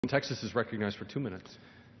Texas is recognized for 2 minutes.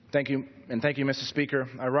 Thank you, and thank you, Mr. Speaker.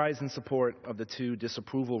 I rise in support of the two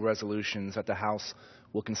disapproval resolutions that the House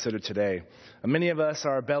will consider today. Many of us,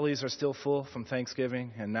 our bellies are still full from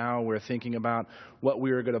Thanksgiving, and now we're thinking about what we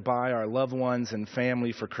are going to buy our loved ones and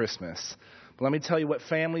family for Christmas. But let me tell you what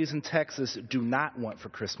families in Texas do not want for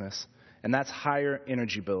Christmas, and that's higher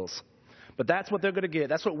energy bills. But that's what they're going to get.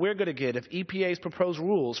 That's what we're going to get if EPA's proposed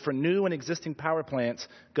rules for new and existing power plants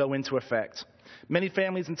go into effect. Many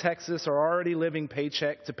families in Texas are already living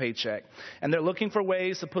paycheck to paycheck, and they're looking for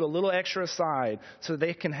ways to put a little extra aside so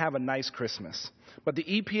they can have a nice Christmas. But the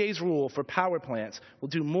EPA's rule for power plants will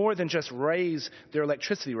do more than just raise their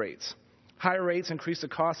electricity rates. Higher rates increase the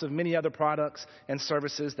cost of many other products and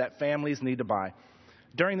services that families need to buy.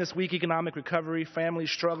 During this weak economic recovery,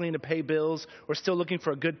 families struggling to pay bills or still looking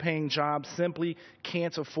for a good-paying job simply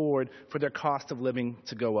can't afford for their cost of living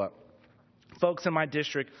to go up. Folks in my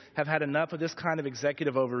district have had enough of this kind of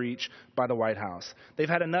executive overreach by the White House. They've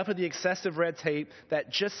had enough of the excessive red tape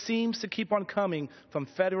that just seems to keep on coming from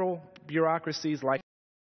federal bureaucracies like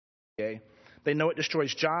EPA. They know it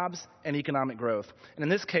destroys jobs and economic growth. And in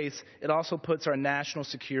this case, it also puts our national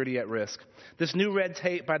security at risk. This new red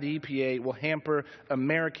tape by the EPA will hamper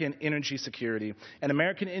American energy security. And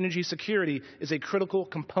American energy security is a critical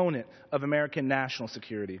component of American national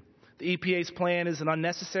security. The EPA's plan is an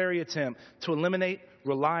unnecessary attempt to eliminate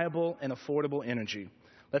reliable and affordable energy.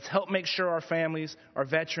 Let's help make sure our families, our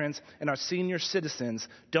veterans, and our senior citizens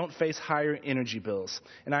don't face higher energy bills.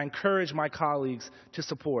 And I encourage my colleagues to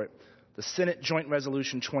support the Senate Joint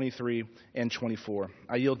Resolution 23 and 24.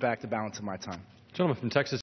 I yield back the balance of my time. Gentleman from Texas.